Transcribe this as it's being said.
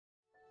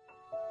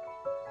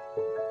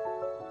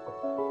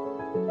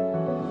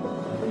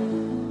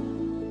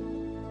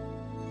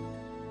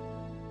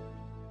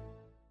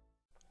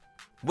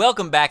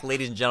Welcome back,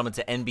 ladies and gentlemen,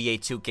 to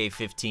NBA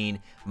 2K15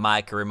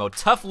 MyCareer Mode.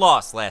 Tough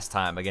loss last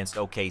time against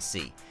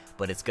OKC,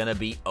 but it's gonna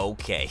be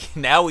okay.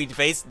 Now we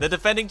face the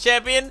defending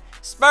champion,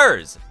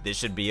 Spurs. This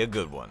should be a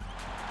good one.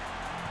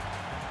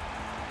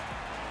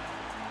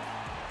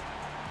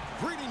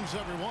 Greetings,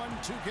 everyone.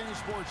 2K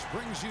Sports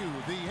brings you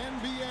the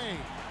NBA.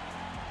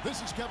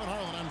 This is Kevin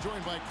Harlan. I'm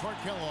joined by Clark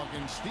Kellogg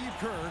and Steve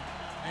Kerr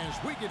as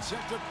we get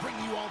set to bring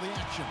you all the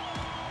action.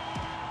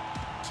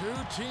 Two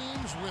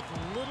teams with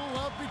little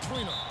love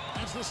between them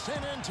as the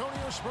San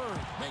Antonio Spurs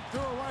make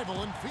their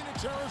arrival in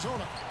Phoenix,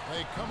 Arizona.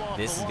 They come off.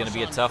 This is going to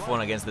be a tough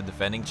one against the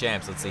defending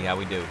champs. Let's see how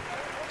we do.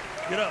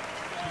 Get up.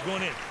 You're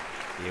going in.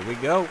 Here we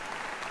go.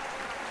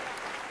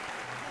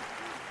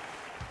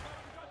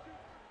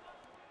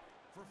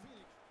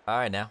 All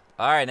right now.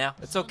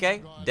 It's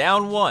okay.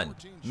 Down one.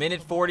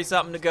 Minute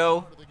 40-something to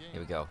go.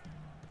 Here we go.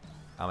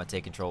 I'm going to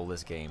take control of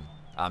this game.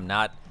 I'm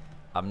not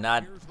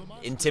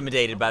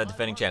intimidated by the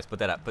defending champs. Put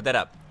that up. Put that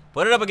up.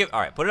 Put it up and give. All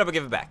right, put it up and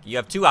give it back. You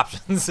have two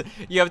options.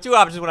 You have two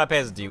options when I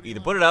pass it to you. Either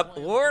put it up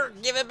or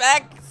give it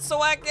back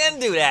so I can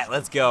do that.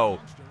 Let's go.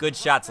 Good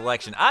shot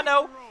selection. I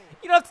know.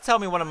 You don't have to tell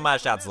me one of my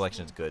shot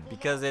selections is good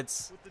because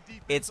it's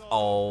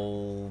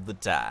all the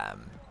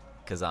time.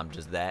 Because I'm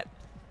just that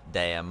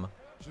damn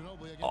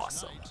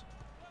awesome.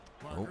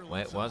 Oh,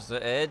 wait, what's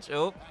the edge?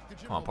 Oh,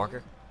 come on,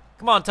 Parker.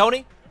 Come on,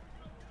 Tony.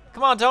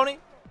 Come on, Tony.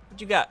 What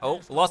you got?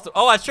 Oh, lost the,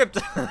 oh, I tripped.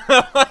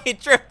 He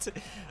tripped.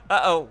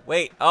 Uh-oh,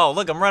 wait. Oh,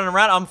 look, I'm running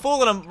around. I'm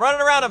fooling him, running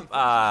around him.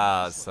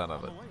 Ah, son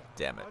of a,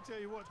 damn it.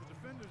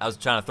 I was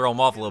trying to throw him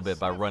off a little bit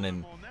by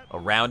running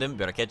around him.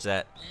 Better catch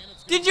that.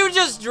 Did you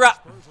just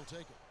drop?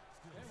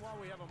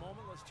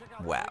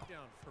 Wow.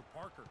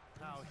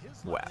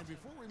 Wow.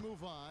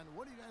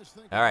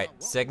 All right,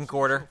 second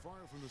quarter.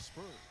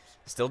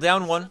 Still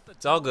down one.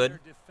 It's all good.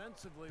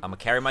 I'm gonna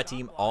carry my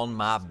team on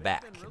my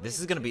back. This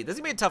is gonna be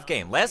a tough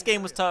game. Last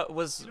game was tough.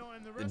 Was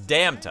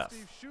damn tough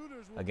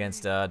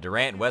against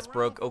Durant,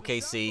 Westbrook,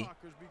 OKC.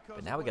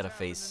 But now we gotta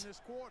face.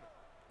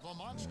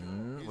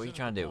 What are you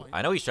trying to do?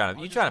 I know he's trying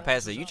to. You trying to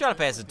pass it? You trying to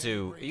pass it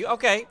to? You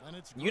okay?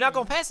 You're not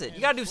gonna pass it.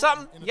 You gotta do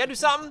something. You gotta do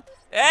something.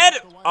 Ed.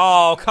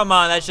 Oh, come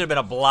on. That should have been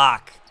a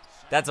block.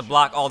 That's a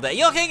block all day.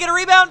 You can't get a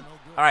rebound.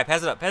 All right,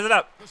 pass it up. Pass it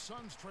up.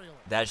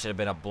 That should have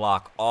been a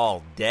block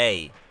all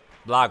day.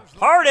 Block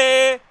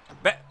party!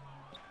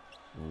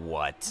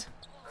 What?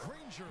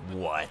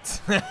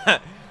 What?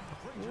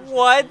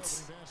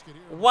 What?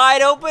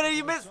 Wide open and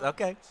you missed?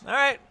 Okay, all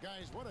right.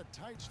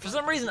 For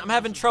some reason, I'm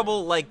having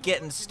trouble like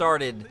getting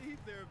started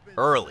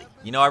early.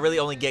 You know, I really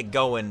only get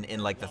going in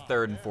like the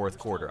third and fourth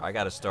quarter. I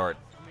got to start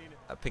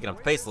picking up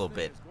the pace a little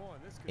bit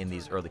in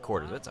these early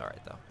quarters. That's all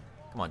right though.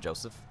 Come on,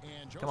 Joseph.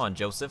 Come on,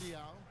 Joseph.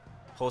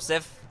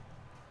 Joseph.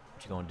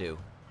 What you gonna do?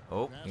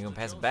 Oh, you gonna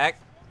pass it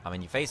back? I'm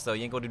in your face though.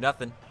 You ain't gonna do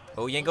nothing.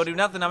 Oh, you ain't gonna do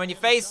nothing. I'm in your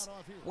face.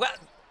 What?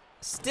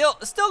 Still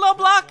no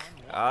block?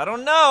 I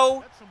don't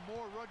know.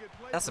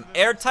 That's some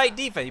airtight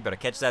defense. You better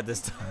catch that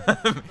this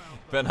time.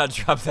 Better not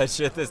drop that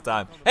shit this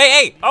time.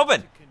 Hey,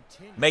 open.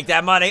 Make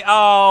that money.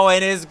 Oh,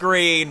 it is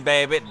green,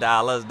 baby.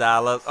 Dollars,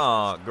 dollars.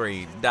 Oh,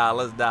 green.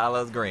 Dollars,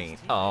 dollars, green.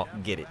 Oh,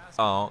 get it.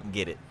 Oh,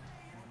 get it.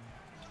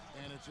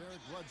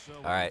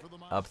 All right,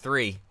 up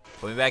three.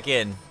 Put me back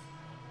in.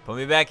 Put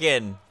me back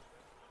in.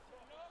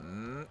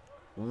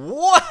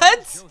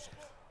 What?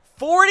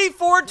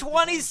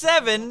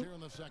 44-27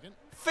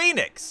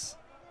 Phoenix.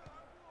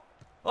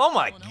 Oh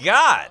my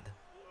God.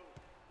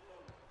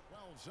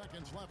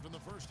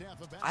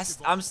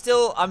 I'm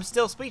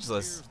still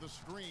speechless.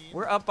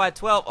 We're up by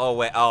 12. Oh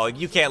wait. Oh,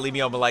 you can't leave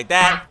me open like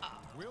that.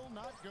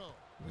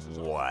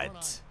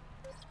 What?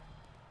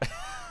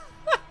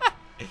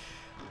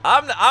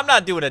 I'm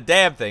not doing a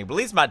damn thing, but at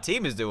least my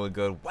team is doing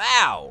good.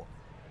 Wow.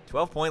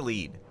 12-point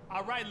lead.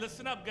 All right,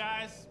 listen up,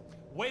 guys.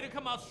 Way to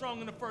come out strong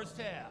in the first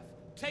half.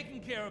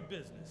 Taking care of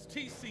business,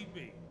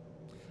 TCB.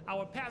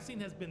 Our passing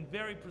has been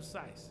very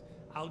precise.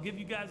 I'll give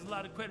you guys a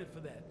lot of credit for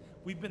that.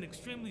 We've been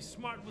extremely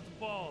smart with the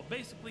ball,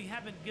 basically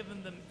haven't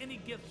given them any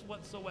gifts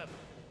whatsoever.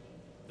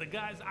 The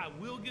guys I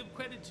will give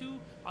credit to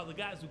are the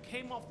guys who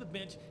came off the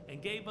bench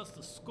and gave us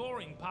the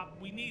scoring pop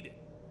we needed.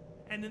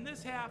 And in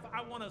this half,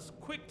 I want us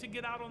quick to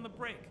get out on the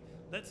break.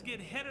 Let's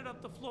get headed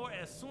up the floor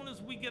as soon as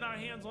we get our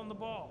hands on the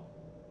ball.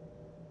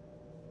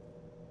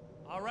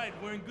 All right,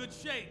 we're in good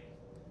shape.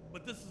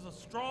 But this is a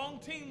strong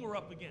team we're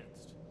up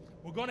against.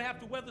 We're going to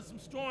have to weather some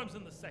storms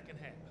in the second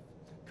half.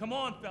 Come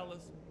on,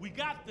 fellas. We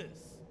got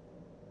this.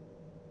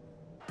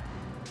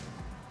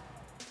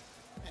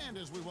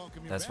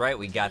 That's right.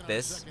 We got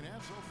this.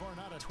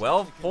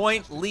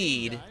 12-point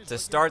lead to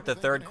start the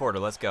third quarter.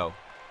 Let's go.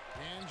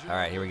 All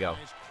right, here we go.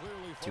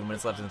 2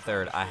 minutes left in the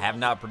third. I have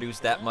not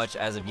produced that much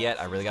as of yet.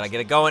 I really got to get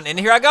it going. And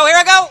here I go. Here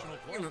I go.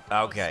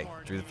 Okay.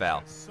 Drew the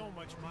foul.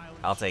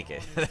 I'll take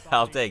it.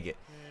 I'll take it.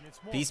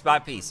 Piece by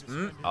piece.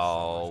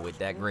 Oh, with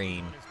that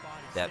green.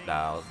 That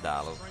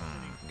dollars.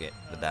 Get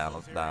the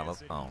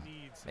dollars. Oh.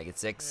 Make it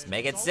six.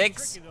 Make it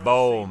six.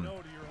 Boom.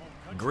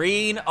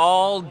 Green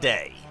all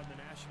day.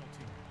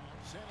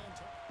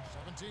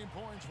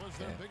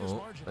 Okay.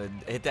 Oh,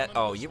 hit that.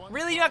 Oh, you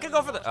really not going to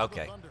go for the.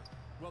 Okay.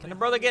 Can the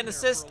brother get an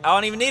assist? I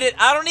don't even need it.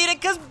 I don't need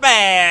it because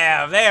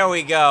bam! There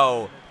we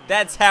go.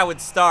 That's how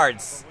it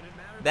starts.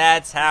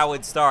 That's how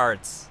it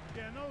starts.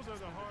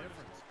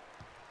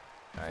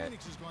 All right,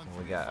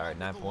 what we got? All right,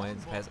 9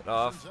 points. Pass it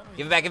off.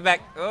 Give it back. Give it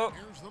back. Oh,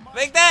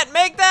 make that.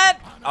 Make that.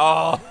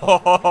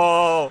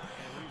 Oh,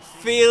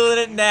 feeling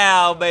it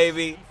now,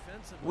 baby.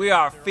 We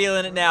are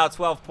feeling it now.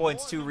 12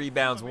 points, 2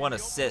 rebounds, 1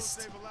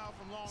 assist.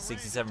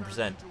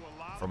 67%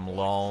 from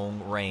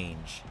long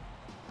range.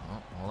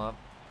 Oh, hold up.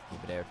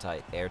 Keep it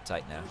airtight.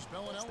 Airtight now.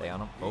 Stay on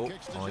him. Oh,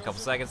 only a couple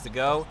seconds to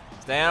go.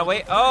 Stay on.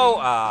 Wait. Oh,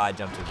 I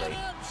jumped too late.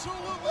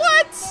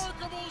 What?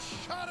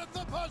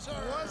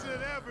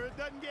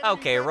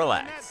 Okay,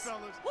 relax.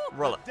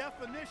 Relax.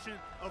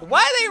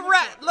 Why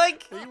they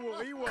like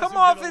come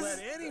off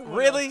his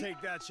really?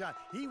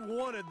 He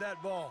wanted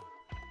that ball.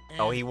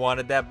 Oh, he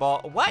wanted that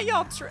ball. Why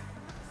y'all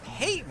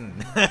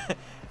hating?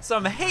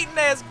 Some hating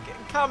ass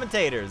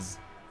commentators.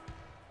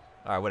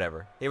 All right,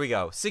 whatever. Here we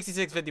go.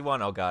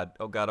 66-51. Oh god.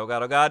 Oh god. Oh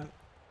god. Oh god.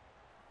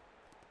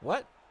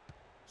 What?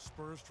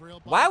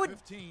 Why would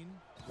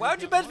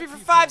you bench me for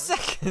 5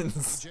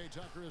 seconds?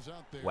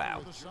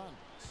 Wow.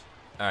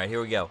 All right,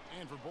 here we go.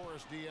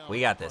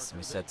 We got this. Let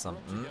me set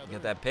something.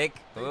 Get that pick.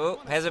 Oh,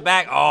 has it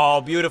back.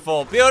 Oh,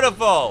 beautiful.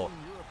 Beautiful.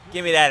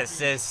 Give me that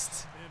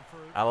assist.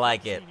 I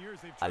like it.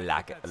 I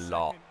like it a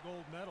lot.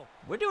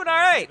 We're doing all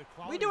right.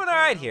 We're doing all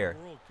right here.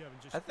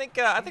 I think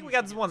we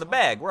got this one in the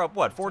bag. We're up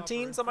what,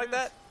 14, something like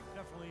that.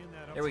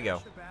 There we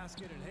go.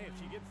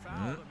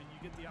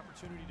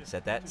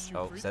 Set that.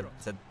 Oh,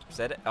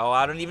 set it. Oh,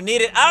 I don't even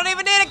need it. I don't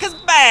even need it because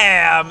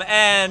bam!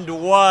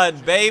 And 1,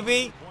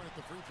 baby.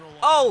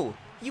 Oh,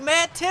 you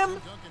mad,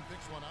 Tim?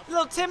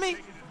 Little Timmy?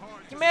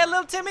 You mad,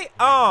 little Timmy?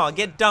 Oh,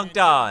 get dunked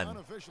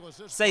on.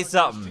 Say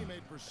something.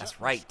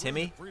 That's right,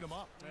 Timmy.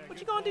 What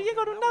you gonna do? You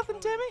gonna do nothing,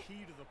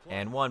 Timmy?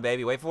 And 1,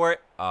 baby. Wait for it.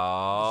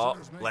 Oh,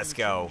 let's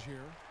go.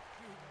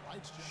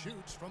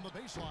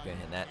 Gonna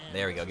hit that.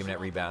 There we go. Give me that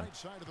rebound.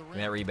 Give me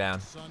that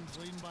rebound.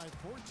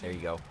 There you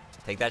go.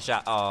 Take that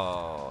shot.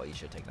 Oh, you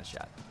should take that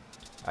shot.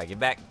 All right, give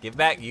it back. Give it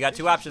back. You got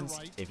 2 options.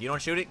 If you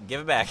don't shoot it,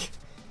 give it back.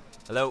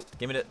 Hello.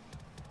 Give me the.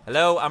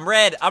 Hello. I'm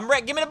red. I'm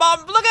red. Give me the ball.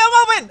 Look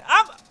at him open.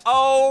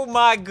 Oh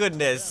my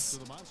goodness.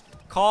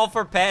 Call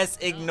for pass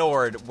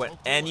ignored.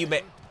 And you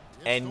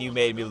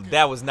made me.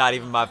 That was not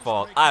even my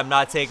fault. I'm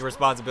not taking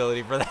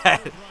responsibility for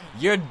that.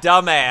 Your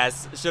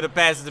dumbass should have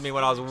passed it to me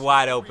when I was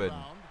wide open.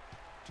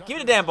 Give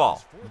me the damn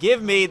ball.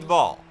 Give me the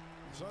ball.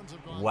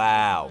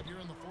 Wow.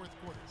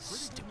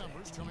 Stupid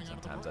ass team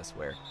sometimes, I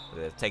swear.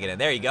 Take it in.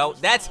 There you go.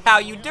 That's how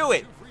you do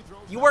it.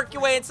 You work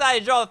your way inside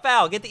and draw the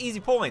foul. Get the easy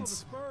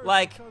points.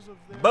 Like,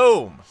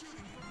 boom.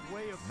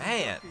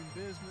 Man.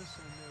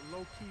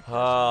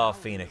 Oh,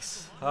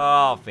 Phoenix.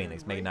 Oh,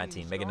 Phoenix. Make it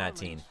 19. Make it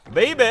 19.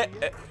 Baby.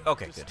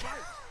 Okay, good.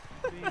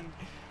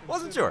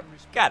 Wasn't sure.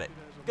 Got it.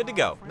 Good to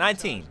go.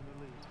 19.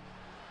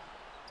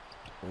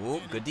 Ooh,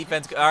 good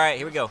defense. All right,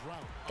 here we go.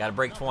 Got to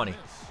break 20.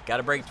 Got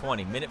to break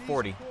 20. Minute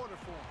 40.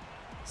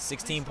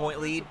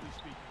 16-point lead.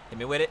 Hit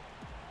me with it.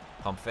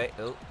 Pump fake.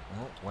 Oh,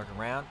 work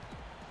around.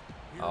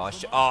 Oh,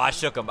 I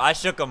shook him. I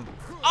shook him.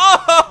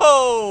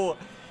 Oh!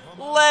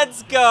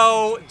 Let's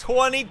go.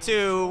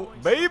 22.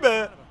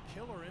 Baby.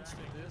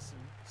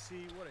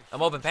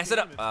 I'm open. Pass it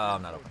up. Oh,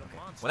 I'm not open. Okay.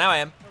 Well, now I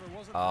am.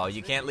 Oh,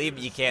 you can't leave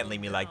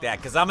me like that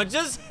because I'ma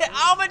just hit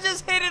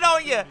it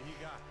on you.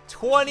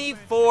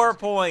 24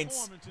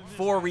 points,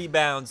 4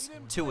 rebounds,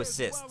 2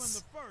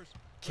 assists.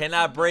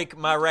 Cannot break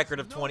my record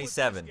of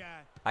 27.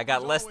 I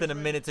got less than a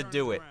minute to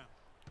do it.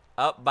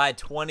 Up by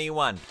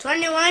 21.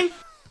 21?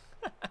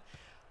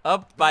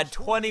 Up by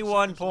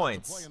 21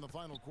 points.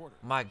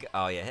 My God.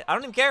 Oh, yeah. I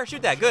don't even care.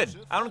 Shoot that. Good.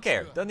 I don't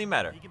care. Doesn't even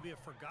matter.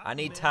 I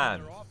need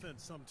time.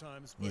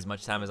 Need as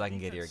much time as I can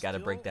get here. Got to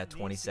break that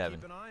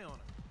 27.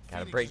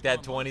 Got to break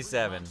that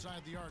 27.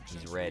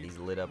 He's red. He's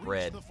lit up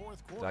red.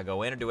 Do I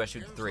go in or do I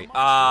shoot the 3? Oh,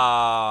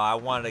 I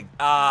wanted to.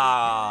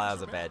 Oh, that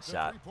was a bad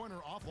shot.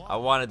 I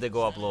wanted to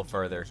go up a little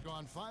further.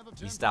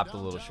 He stopped a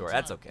little short.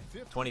 That's okay.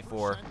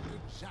 24.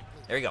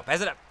 There you go.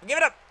 Pass it up. Give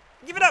it up.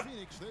 Give it up.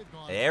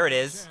 There it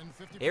is.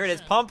 Here it is.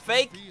 Pump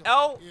fake.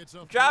 Oh,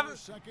 drop it.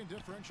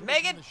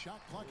 Make it.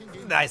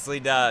 Nicely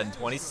done.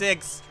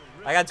 26.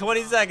 I got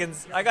 20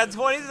 seconds. I got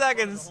 20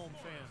 seconds.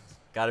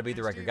 Gotta beat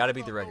the record. Gotta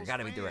beat the record.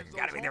 Gotta beat the record.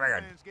 Gotta beat the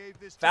record.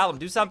 Foul him.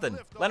 Do something.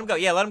 Let him go.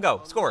 Yeah, let him go.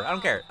 Score. I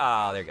don't care.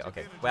 Ah, there you go.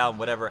 Okay. Well,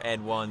 whatever.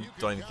 And 1.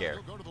 Don't even care.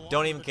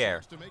 Don't even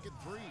care.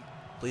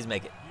 Please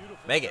make it.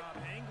 Make it.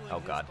 Oh,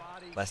 God.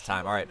 Less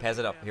time. All right. Pass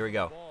it up. Here we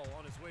go.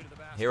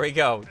 Here we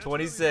go.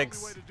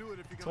 26.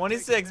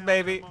 26,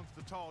 baby.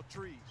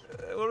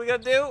 What are we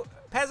going to do?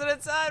 Pass it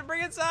inside.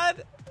 Bring it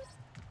inside.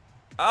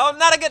 Oh,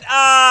 not a good.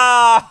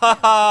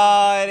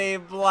 Oh, and he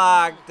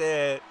blocked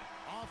it.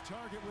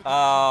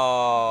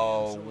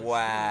 Oh,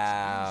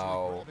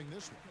 wow.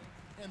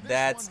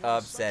 That's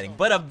upsetting.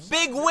 But a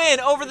big win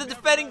over the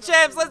defending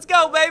champs. Let's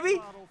go, baby.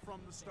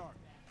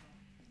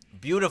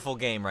 Beautiful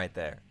game right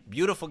there.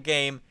 Beautiful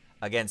game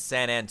against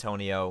San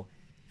Antonio.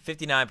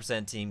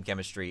 59% team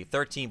chemistry.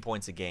 13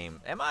 points a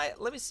game.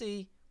 Let me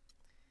see.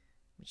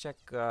 Let me check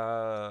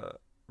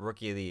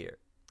Rookie of the Year.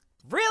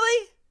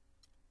 Really?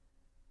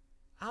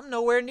 I'm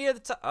nowhere near the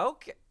top.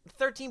 Okay,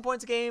 13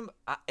 points a game.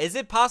 Is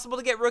it possible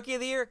to get Rookie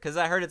of the Year? Because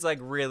I heard it's like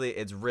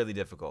it's really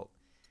difficult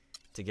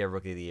to get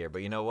Rookie of the Year.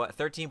 But you know what?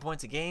 13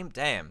 points a game?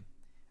 Damn.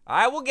 All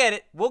right, we'll get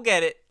it. We'll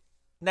get it.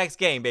 Next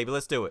game, baby.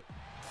 Let's do it.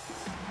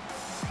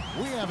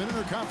 We have an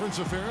interconference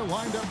affair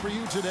lined up for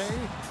you today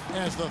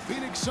as the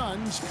Phoenix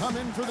Suns come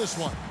in for this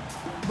one.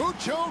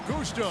 Mucho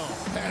gusto,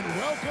 and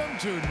welcome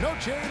to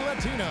Noche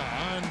Latina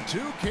on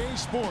 2K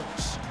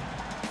Sports.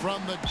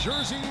 From the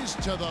jerseys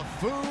to the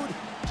food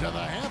to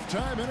the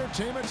halftime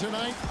entertainment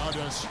tonight, a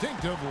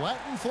distinctive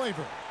Latin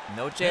flavor.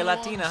 Noche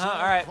Latina, huh?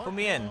 All right, put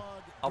me in.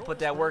 I'll put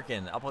that work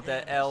in. I'll put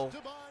that El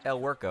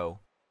Worko.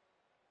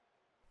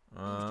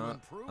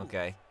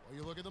 Okay.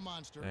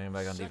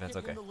 Anybody on defense?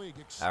 Okay.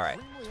 All right.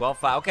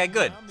 12-5. Okay,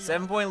 good.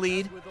 7-point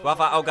lead.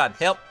 12-5. Oh, God.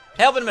 Help.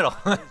 Help in the middle.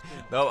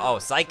 No. Oh,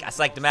 psych. I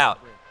psyched him out.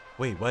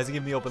 Wait, why is he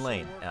giving me open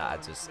lane? I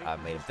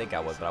made him think I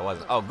was, but I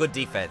wasn't. Oh, good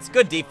defense.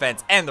 Good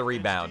defense and the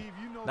rebound.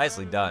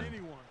 Nicely done.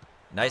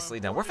 Nicely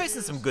done. We're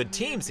facing some good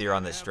teams here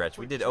on this stretch.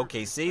 We did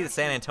OKC. The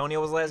San Antonio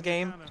was the last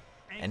game.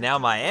 And now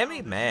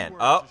Miami. Man.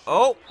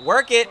 Oh,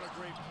 work it.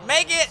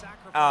 Make it.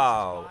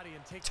 Oh.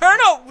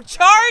 Turnover.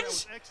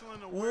 Charge.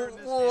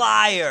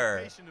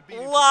 Liar.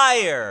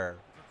 Liar.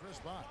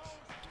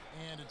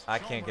 I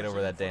can't get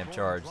over that damn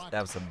charge.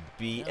 That was some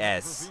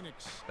BS.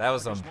 That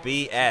was some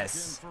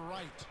BS.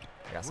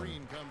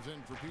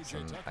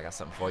 I got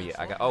something for you.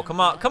 Oh, come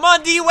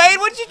on, D Wade.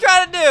 What you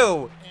trying to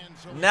do?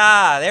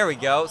 Nah, there we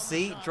go.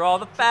 See, draw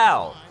the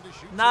foul.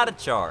 Not a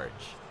charge.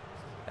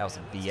 That was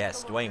some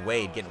BS. Dwayne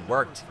Wade getting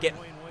worked.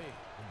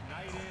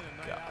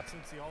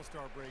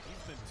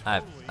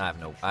 I have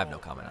no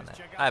comment on that.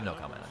 I have no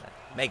comment on that.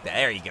 Make that.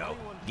 There you go.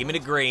 Give me the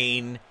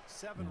green.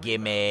 Give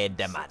me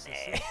the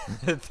money.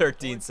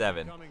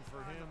 13-7.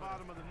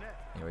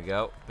 Here we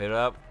go. Put it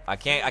up. I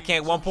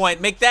can't 1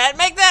 point. Make that.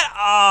 Make that.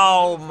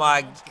 Oh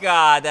my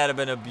God. That'd have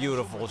been a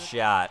beautiful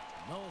shot.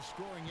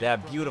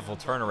 That beautiful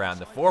turnaround.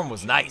 The form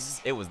was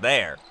nice. It was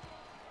there.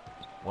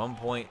 1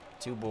 point,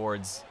 2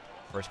 boards.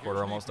 First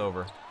quarter almost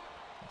over.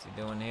 What's he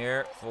doing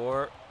here?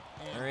 4,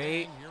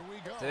 3,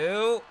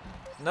 2.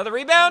 Another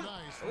rebound?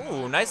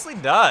 Ooh, nicely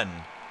done.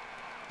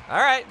 All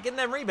right, getting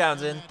them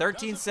rebounds in.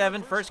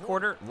 13-7, first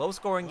quarter. Low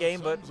scoring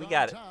game, but we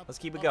got it. Let's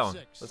keep it going.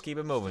 Let's keep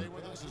it moving. Here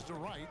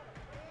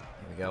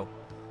we go.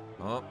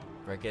 Oh,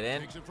 break it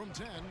in.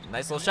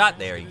 Nice little shot.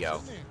 There you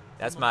go.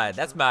 That's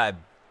my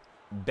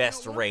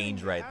best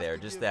range right there.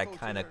 Just that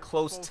kind of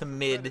close to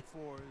mid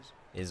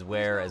is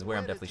where I'm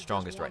definitely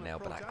strongest right now.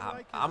 But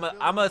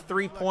I'm a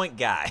 3-point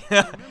guy.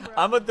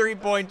 I'm a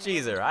 3-point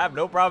cheeser. I have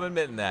no problem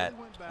admitting that.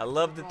 I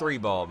love the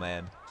 3-ball,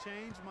 man.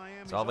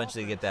 So I'll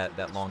eventually get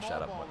that long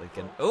shot up.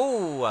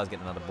 Ooh, I was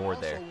getting another board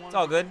there. It's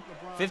all good.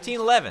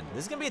 15-11.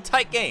 This is gonna be a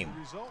tight game.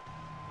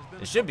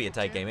 It should be a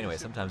tight game anyway.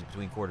 Sometimes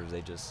between quarters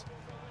they just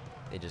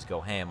go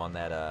ham on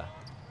that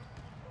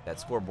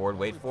scoreboard.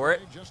 Wait for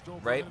it.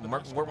 Right,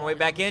 work my way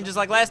back in just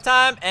like last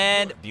time,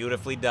 and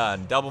beautifully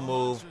done. Double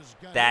move.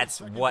 That's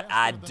what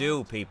I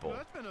do, people.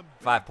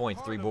 5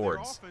 points, 3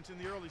 boards.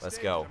 Let's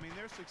go.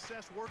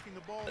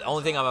 The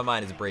only thing on my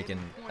mind is breaking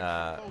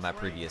my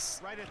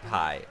previous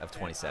high of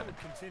 27.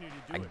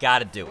 I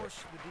gotta do it.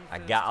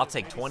 I'll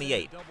take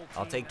 28.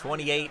 I'll take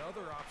 28.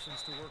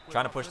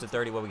 Trying to push to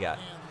 30. What we got?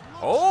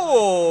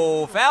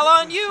 Oh, foul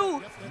on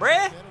you,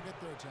 bruh.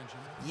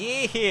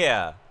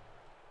 Yeah.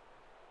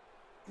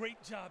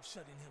 Great job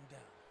shutting him down.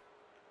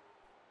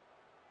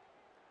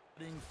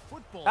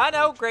 I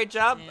know, great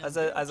job. As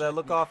I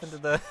look off into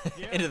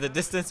the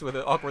distance with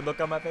an awkward look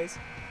on my face.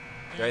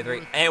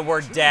 33, and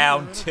we're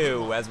down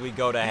 2 as we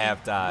go to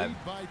halftime.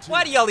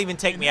 Why do y'all even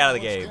take me out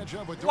of the game?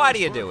 Why do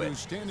you do it?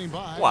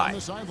 Why?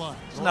 It's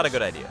not a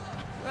good idea.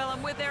 Well,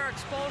 I'm with Eric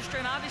Spoelstra,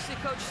 and obviously,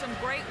 Coach, some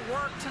great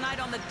work tonight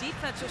on the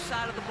defensive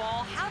side of the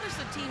ball. How does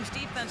the team's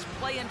defense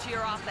play into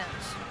your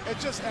offense? It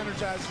just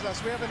energizes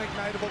us. We have an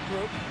ignitable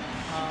group,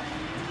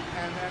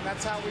 and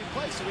that's how we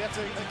play. So we have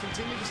to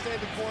continue to stay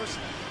the course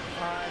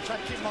and try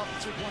to keep them off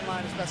the 2-point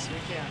line as best as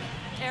we can.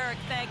 Eric,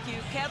 thank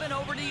you. Kevin,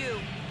 over to you.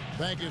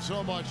 Thank you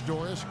so much,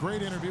 Doris.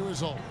 Great interview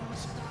as always.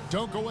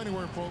 Don't go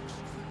anywhere, folks.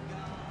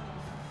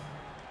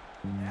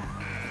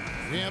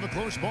 We have a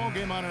close ball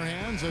game on our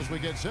hands as we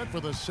get set for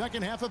the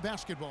second half of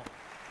basketball.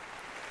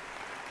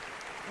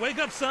 Wake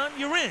up, son.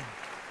 You're in.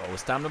 Oh,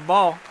 it's time to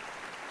ball.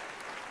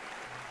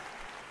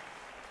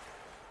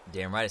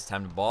 Damn right, it's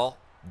time to ball.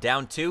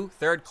 Down 2,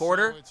 third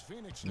quarter.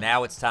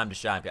 Now it's time to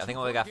shine. I think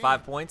I only got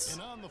 5 points.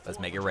 Let's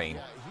make it rain.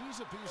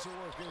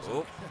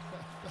 Ooh.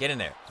 Get in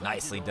there.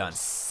 Nicely done.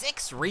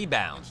 6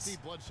 rebounds.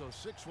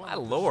 My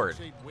Lord.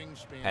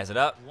 Pass it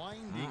up.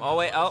 Oh,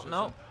 wait. Oh,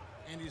 no.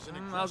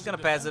 I was going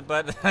to pass it,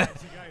 but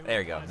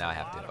there you go. Now I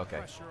have to.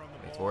 Okay.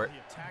 Wait for it.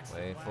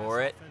 Wait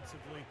for it.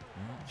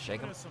 Shake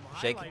him.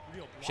 Shake.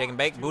 Shake and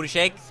bake. Booty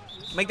shake.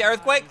 Make the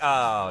earthquake.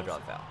 Oh, draw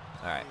the foul.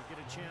 All right.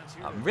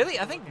 Really,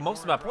 I think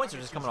most of my points are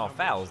just coming off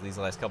fouls these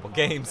last couple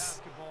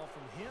games.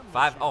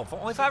 5. Oh,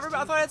 only 5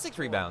 rebounds? I thought I had 6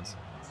 rebounds.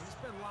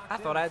 I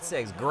thought I had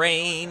 6.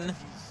 Green.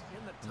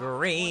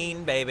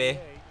 Green, baby.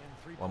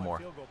 One more.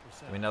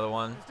 Give me another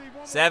one.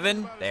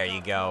 7. There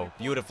you go.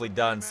 Beautifully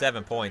done.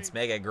 7 points.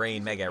 Make it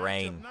green. Make it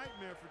rain.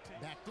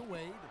 Back to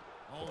Wade.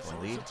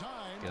 Point lead.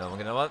 Get on.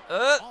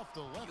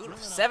 Beautiful.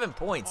 7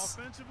 points.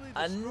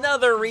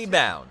 Another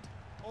rebound.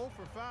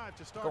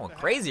 Going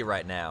crazy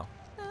right now.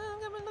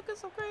 I'm looking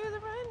so crazy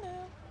right now.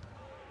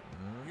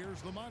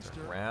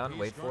 Turn around.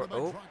 Wait for it.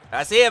 Oh,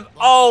 I see him.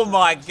 Oh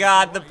my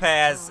God, the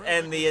pass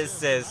and the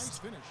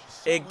assist.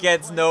 It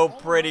gets no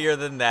prettier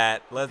than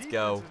that. Let's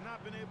go.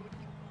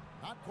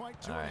 All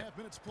right.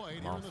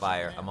 I'm on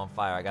fire. I'm on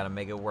fire. I got to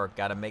make it work.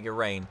 Got to make it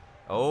rain.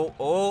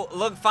 Oh,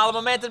 look. Follow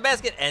my man to the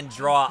basket and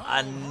draw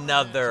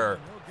another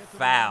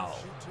foul.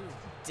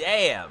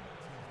 Damn.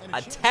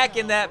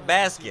 Attacking that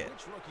basket.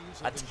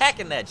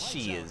 Attacking that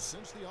she is.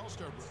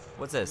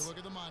 What's this?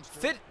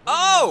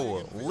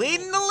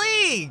 Leading the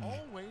league.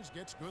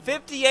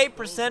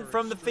 58%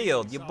 from the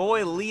field. Your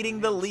boy leading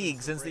the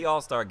league since the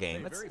All-Star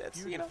game. That's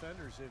you know,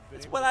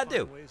 it's what I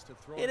do.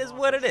 It is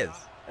what it is.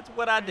 That's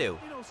what I do.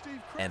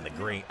 And the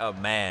green. Oh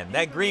man,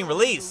 that green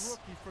release.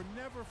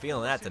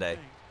 Feeling that today.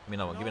 Give me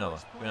another one. Give me another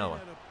one. Give me another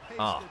one.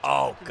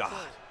 Oh God.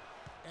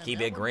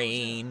 Keep it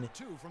green.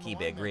 Keep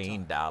it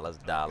green. Dollars.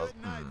 Dollars.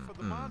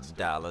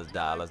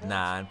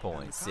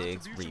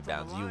 9.6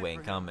 rebounds. You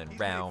ain't coming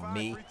round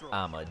me.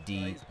 I'ma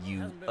D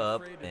you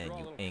up, and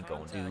you ain't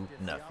gonna do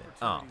nothing.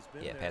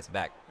 Yeah, pass it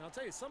back.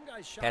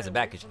 Pass it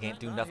back because you can't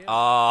do nothing.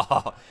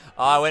 Oh,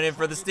 I went in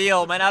for the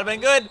steal. Might not have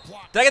been good.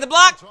 Did I get the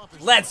block?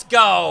 Let's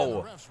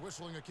go.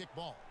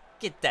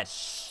 Get that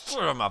shit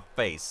on my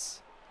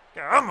face.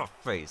 Get on my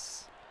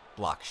face.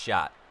 Block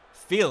shot.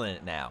 Feeling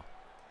it now.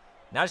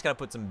 Now I just gotta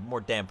put some more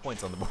damn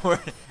points on the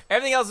board.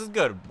 Everything else is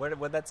good.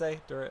 What'd that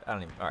say? Durant? I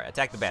don't even. All right,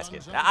 attack the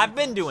basket. I've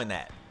been doing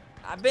that.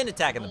 I've been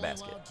attacking the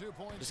basket.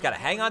 Just gotta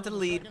hang on to the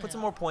lead, put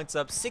some more points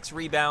up. 6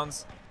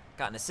 rebounds.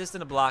 Got an assist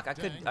and a block. I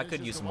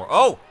could use some more.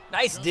 Oh,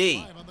 nice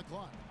D.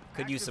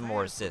 Could use some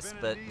more assists,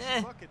 but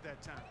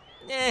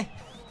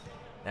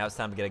Now it's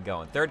time to get it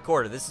going. Third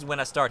quarter. This is when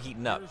I start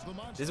heating up.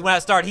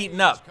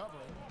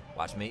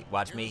 Watch me.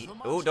 Watch me.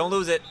 Ooh, don't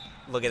lose it.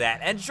 Look at that.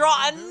 And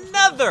draw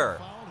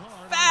another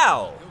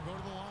foul.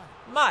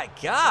 My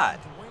God.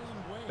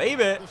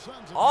 Baby.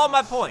 All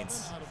my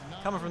points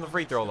coming from the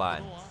free throw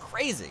line.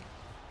 Crazy.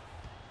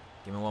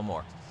 Give me one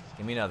more.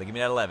 Give me another. Give me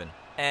that 11.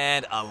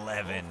 And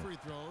 11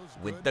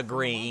 with the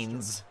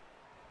greens.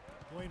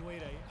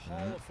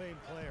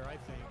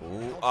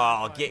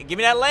 Ooh, give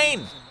me that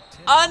lane.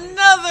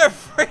 Another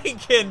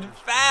freaking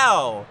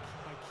foul.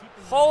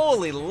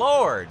 Holy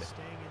Lord.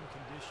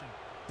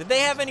 Did they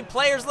have any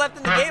players left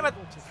in the game?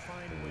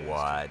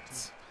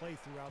 What?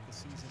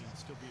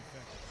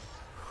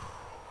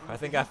 I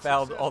think I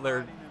fouled all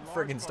their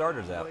friggin'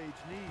 starters out.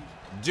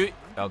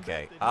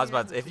 Okay, I was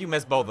about to, if you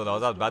missed both of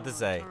those, I was about to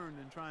say.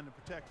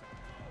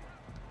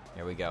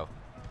 Here we go.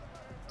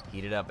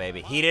 Heat it up,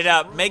 baby. Heat it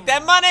up. Make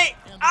that money.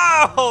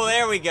 Oh,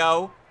 there we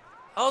go.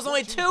 Oh, it's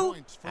only 2?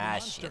 Ah,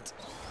 shit.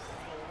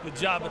 Good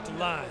job at the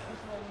line.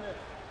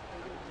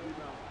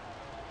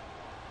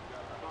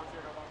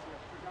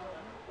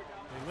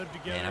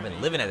 Man, I've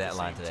been living at that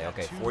line today.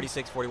 Okay,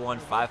 46-41,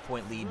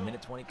 5-point lead,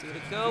 minute 22 to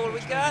go. What do we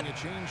got?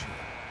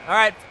 All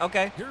right,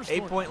 okay,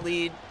 8-point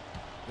lead.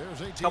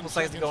 Couple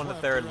seconds to go in the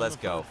third. Let's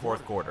go.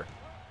 Fourth quarter.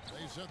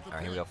 All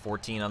right, here we go.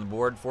 14 on the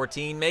board.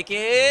 14, make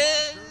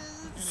it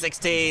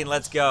 16.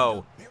 Let's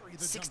go.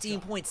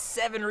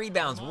 16.7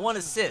 rebounds, 1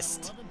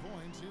 assist.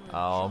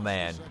 Oh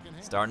man,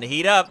 starting to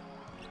heat up.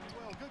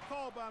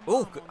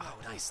 Ooh, good. Oh,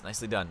 nice,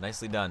 nicely done,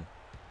 nicely done.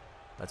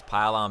 Let's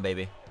pile on,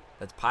 baby.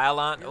 Let's pile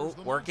on. Oh,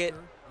 work it.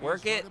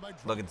 Work it.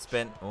 Look at the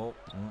spin. Oh,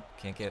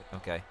 can't get.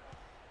 Okay.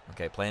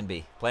 Okay, plan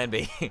B. Plan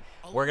B.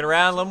 Working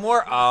around a little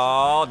more.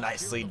 Oh,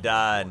 nicely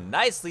done.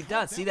 Nicely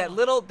done. See that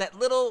little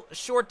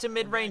short to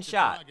mid-range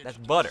shot. That's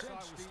butter.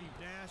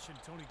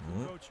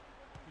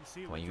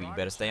 Come on, you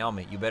better stay on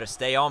me. You better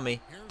stay on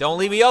me. Don't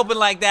leave me open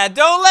like that.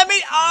 Don't let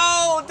me.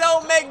 Oh,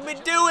 don't make me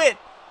do it.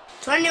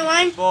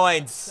 21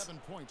 points.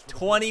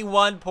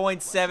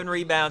 21.7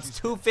 rebounds.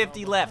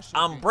 2:50 left.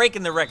 I'm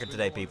breaking the record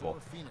today, people.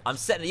 I'm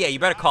setting. Yeah, you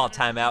better call a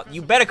timeout.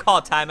 You better call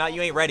a timeout.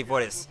 You ain't ready for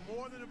this.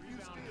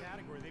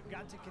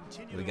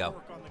 Here we go.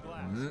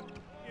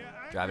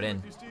 Drive it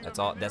in. That's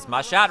all. That's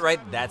my shot right.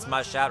 That's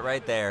my shot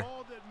right there.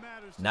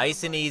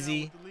 Nice and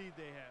easy.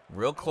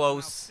 Real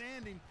close.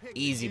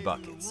 Easy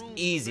buckets.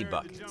 Easy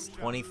buckets.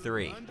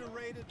 23.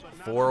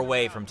 4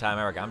 away from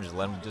timeout. I'm just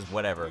letting just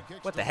whatever.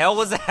 What the hell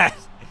was that?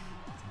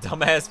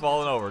 Dumbass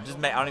falling over. Just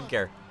I don't even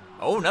care.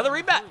 Oh, another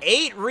rebound.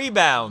 8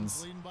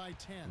 rebounds.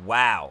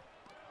 Wow.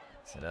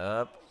 Set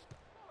up.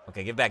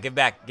 Okay, give it back, give it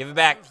back, give it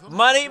back.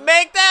 Money,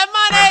 make that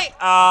money!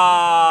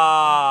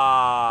 Ah,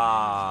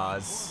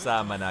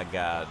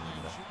 Samanagan.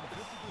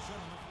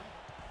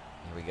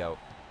 Here we go.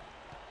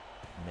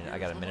 I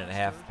got a minute and a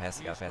half. Pass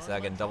it, gotta pass it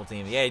out. Getting double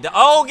team. Yeah.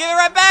 Oh, give it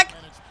right back.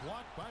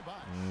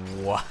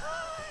 What?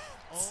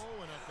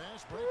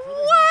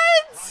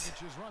 What?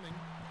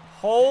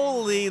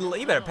 Holy!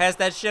 You better pass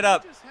that shit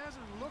up.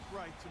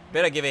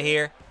 Better give it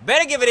here.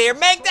 Better give it here.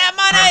 Make that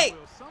money.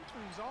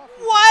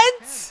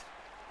 What?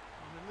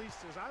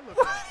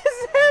 What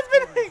is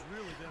happening?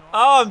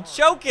 Oh, I'm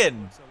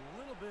choking.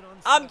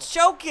 I'm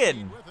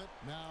choking.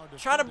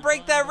 Trying to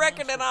break that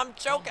record and I'm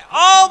choking.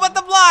 Oh, but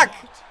the block.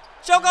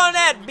 Choke on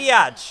that,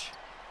 biatch.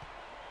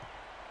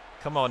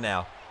 Come on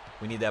now.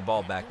 We need that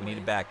ball back. We need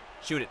it back.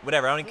 Shoot it.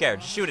 Whatever. I don't even care.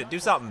 Just shoot it. Do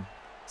something.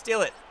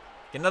 Steal it.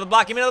 Get another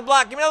block. Give me another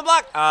block. Give me another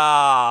block.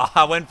 Ah,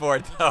 I went for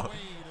it, though.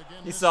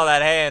 You saw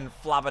that hand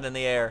flopping in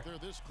the air.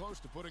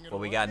 What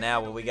we got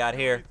now? What we got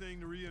here?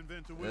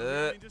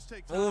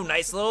 Ooh,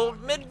 nice little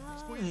mid.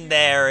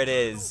 There it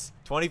is.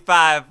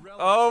 25.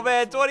 Oh,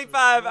 man,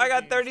 25. I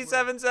got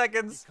 37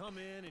 seconds.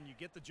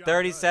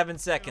 37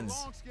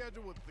 seconds.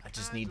 I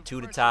just need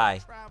 2 to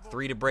tie.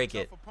 3 to break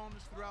it.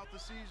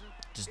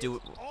 Just do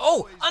it.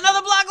 Oh,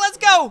 another block. Let's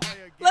go.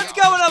 Let's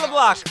go, another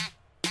block.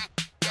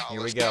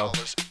 Here we go.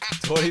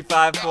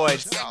 25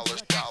 points.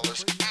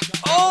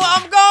 Oh,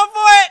 I'm going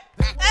for it.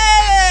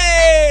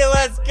 Hey,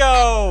 let's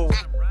go.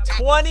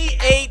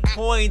 28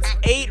 points,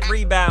 8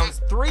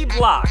 rebounds, 3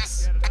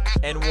 blocks,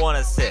 and 1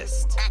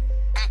 assist.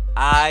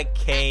 I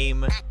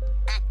came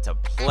to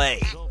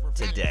play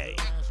today.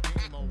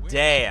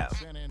 Damn.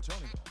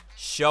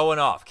 Showing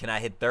off. Can I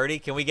hit 30?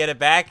 Can we get it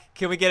back?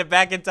 Can we get it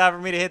back in time for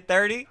me to hit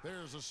 30?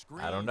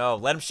 I don't know.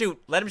 Let him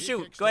shoot. Let him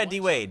shoot. Go ahead,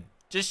 D-Wade.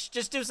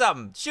 Just do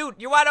something. Shoot.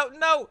 You're wide open.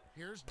 No.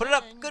 Put it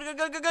up. Good, good,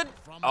 good, good, good.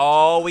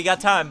 Oh, we got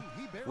time.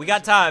 We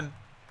got time.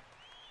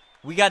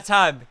 We got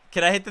time.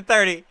 Can I hit the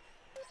 30?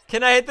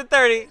 Can I hit the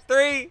 30?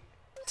 3,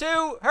 2.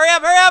 Hurry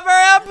up, hurry up,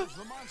 hurry up.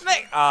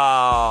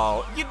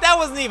 Oh, that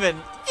wasn't even.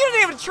 You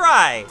didn't even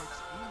try.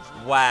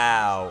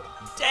 Wow.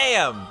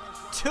 Damn.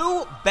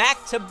 2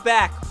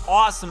 back-to-back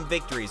awesome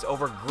victories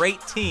over great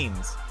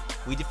teams.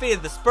 We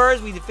defeated the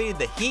Spurs. We defeated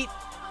the Heat.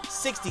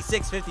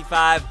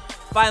 66-55.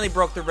 Finally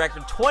broke the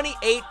record.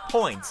 28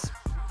 points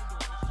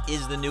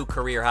is the new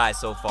career high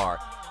so far.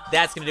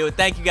 That's going to do it.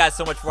 Thank you guys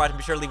so much for watching.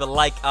 Be sure to leave a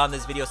like on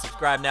this video.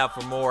 Subscribe now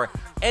for more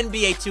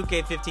NBA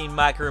 2K15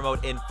 MyCareer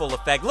Mode in full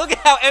effect. Look at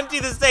how empty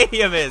the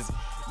stadium is.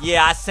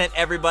 Yeah, I sent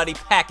everybody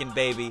packing,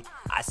 baby.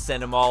 I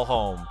sent them all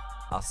home.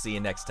 I'll see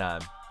you next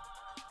time.